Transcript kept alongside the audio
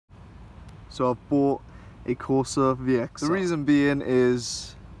So I've bought a Corsa VXR. The reason being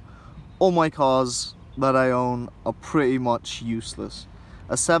is all my cars that I own are pretty much useless.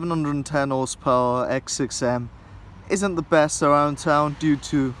 A 710 horsepower X6M isn't the best around town due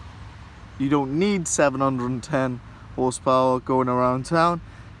to you don't need 710 horsepower going around town,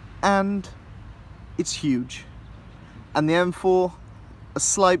 and it's huge. And the M4, a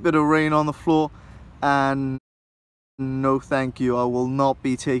slight bit of rain on the floor, and no thank you, I will not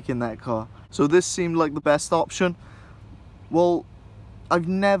be taking that car. So this seemed like the best option. Well, I've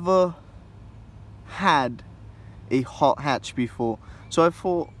never had a hot hatch before, so I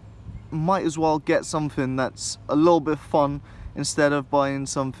thought might as well get something that's a little bit fun instead of buying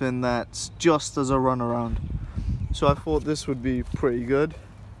something that's just as a runaround. So I thought this would be pretty good.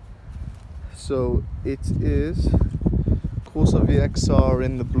 So it is Corsa VXR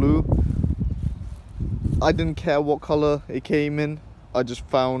in the blue. I didn't care what color it came in, I just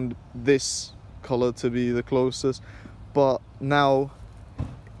found this color to be the closest, but now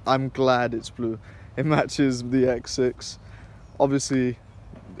I'm glad it's blue. It matches the X6. Obviously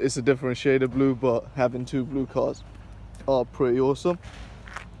it's a different shade of blue, but having two blue cars are pretty awesome.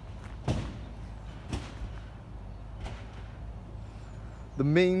 The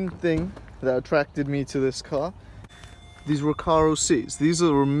main thing that attracted me to this car, these Recaro seats. These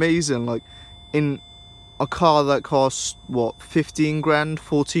are amazing. Like, in a car that costs what, 15 grand,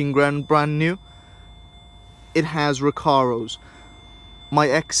 14 grand brand new, it has Recaros. My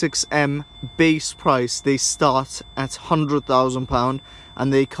X6M base price, they start at £100,000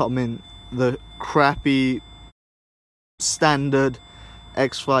 and they come in the crappy standard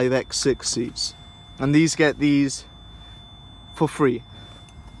X5, X6 seats, and these get these for free.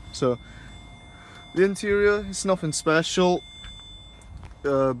 So the interior is nothing special.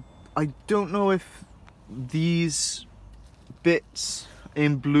 I don't know if these bits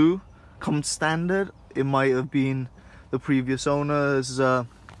in blue come standard. It might have been the previous owners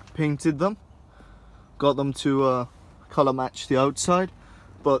painted them, got them to color match the outside,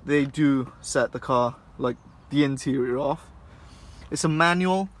 but they do set the car, like the interior, off. It's a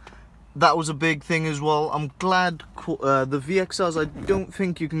manual. That was a big thing as well. I'm glad the VXRs, I don't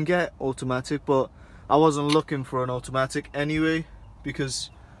think you can get automatic, but I wasn't looking for an automatic anyway, because,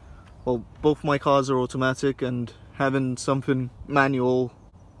 well, both my cars are automatic, and having something manual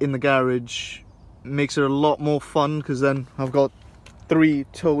in the garage makes it a lot more fun, because then I've got three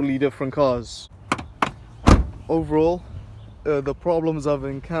totally different cars. Overall, the problems I've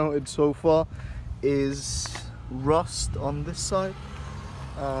encountered so far is rust on this side,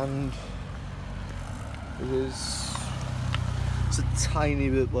 and it's a tiny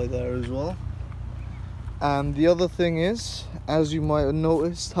bit by there as well. And the other thing is, as you might have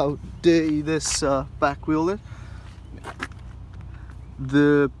noticed how dirty this back wheel is,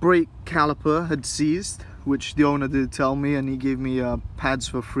 the brake caliper had seized, which the owner did tell me, and he gave me pads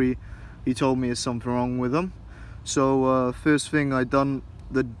for free. He told me there's something wrong with them. So first thing I done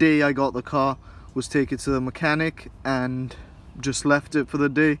the day I got the car was take it to the mechanic and just left it for the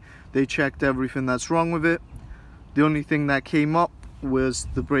day. They checked everything that's wrong with it. The only thing that came up was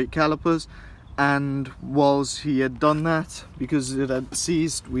the brake calipers, and whilst he had done that, because it had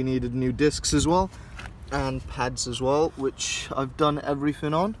seized, we needed new discs as well and pads as well, which I've done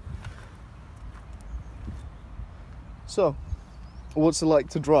everything on. So what's it like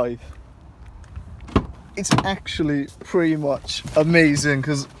to drive? It's actually pretty much amazing,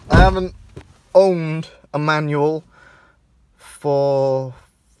 because I haven't owned a manual for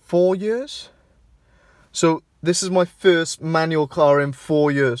 4 years. So this is my first manual car in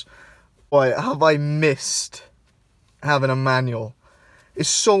 4 years. Why have I missed having a manual? It's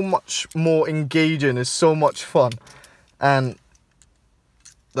so much more engaging, it's so much fun, and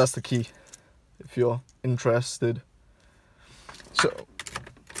that's the key if you're interested. So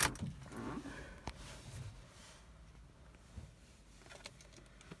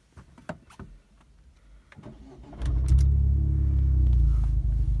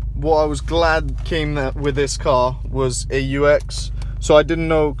what I was glad came with this car was a UX. So I didn't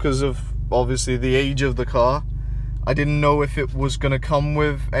know, because of obviously the age of the car, I didn't know if it was going to come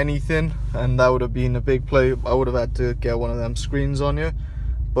with anything, and that would have been a big play. I would have had to get one of them screens on you,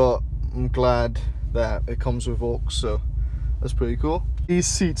 but I'm glad that it comes with aux, so that's pretty cool. These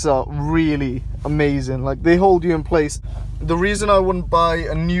seats are really amazing, like they hold you in place. The reason I wouldn't buy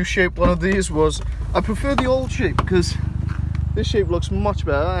a new shape one of these was I prefer the old shape, because this shape looks much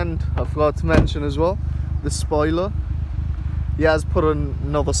better. And I forgot to mention as well, the spoiler. He has put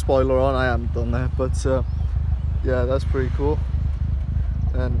another spoiler on, I haven't done that, but yeah, that's pretty cool.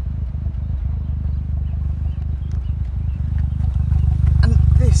 And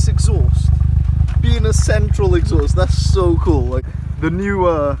this exhaust, being a central exhaust, that's so cool. Like the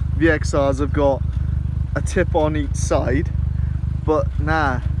newer VXRs have got a tip on each side, but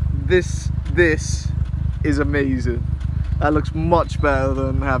nah, this is amazing. That looks much better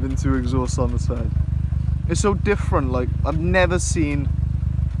than having two exhausts on the side. It's so different. Like I've never seen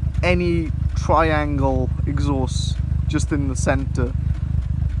any triangle exhaust just in the center.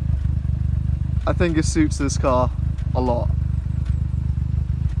 I think it suits this car a lot.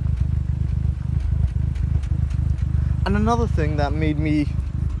 And another thing that made me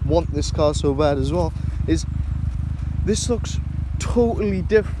want this car so bad as well is this looks totally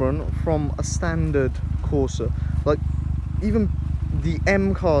different from a standard Corsa. Like even the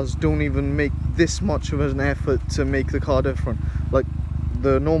M cars don't even make this much of an effort to make the car different. Like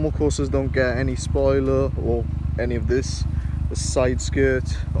the normal Corsas don't get any spoiler or any of this. The side skirt,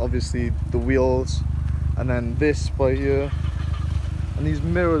 obviously the wheels, and then this by here. And these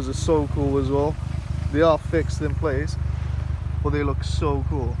mirrors are so cool as well. They are fixed in place, but they look so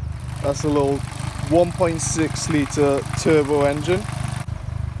cool. That's a little 1.6 litre turbo engine.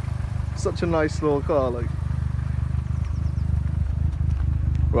 Such a nice little car, like.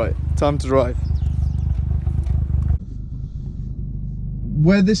 Right, time to drive.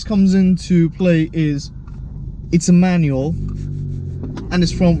 Where this comes into play is it's a manual and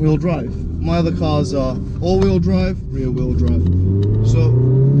it's front wheel drive. My other cars are all wheel drive, rear wheel drive. So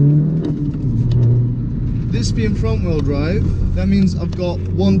this being front wheel drive, that means I've got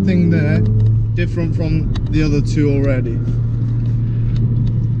one thing there different from the other two already.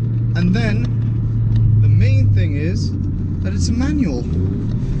 And then the main thing is that it's a manual.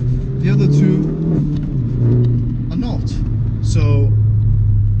 The other two are not. So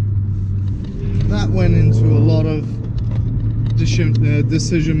that went into a lot of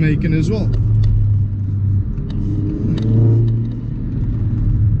decision making as well.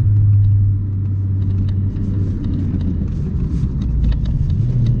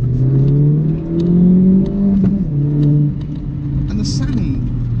 And the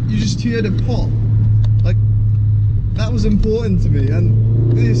sound, you just heard it pop. Like, that was important to me,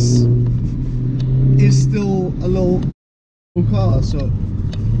 and this is still a little car, so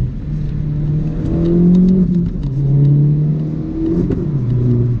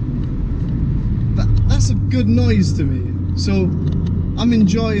that's a good noise to me. So I'm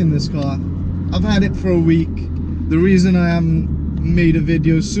enjoying this car. I've had it for a week. The reason I haven't made a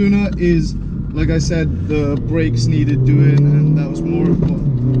video sooner is, like I said, the brakes needed doing, and that was more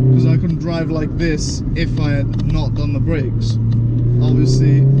important because I couldn't drive like this if I had not done the brakes.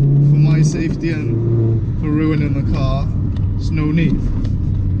 Obviously, for my safety and for ruining the car, there's no need.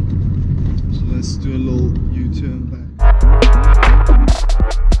 So let's do a little U-turn back.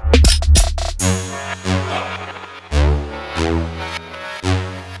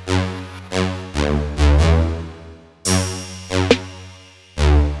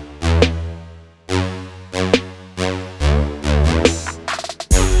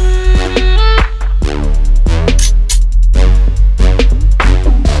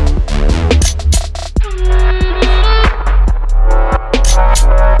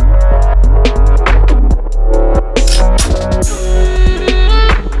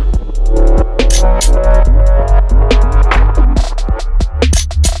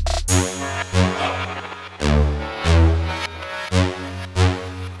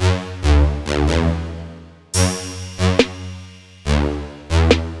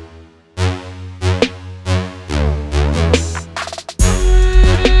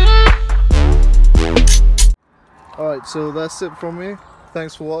 Alright, so that's it from me.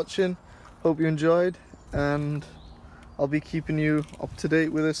 Thanks for watching. Hope you enjoyed, and I'll be keeping you up to date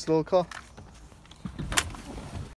with this little car.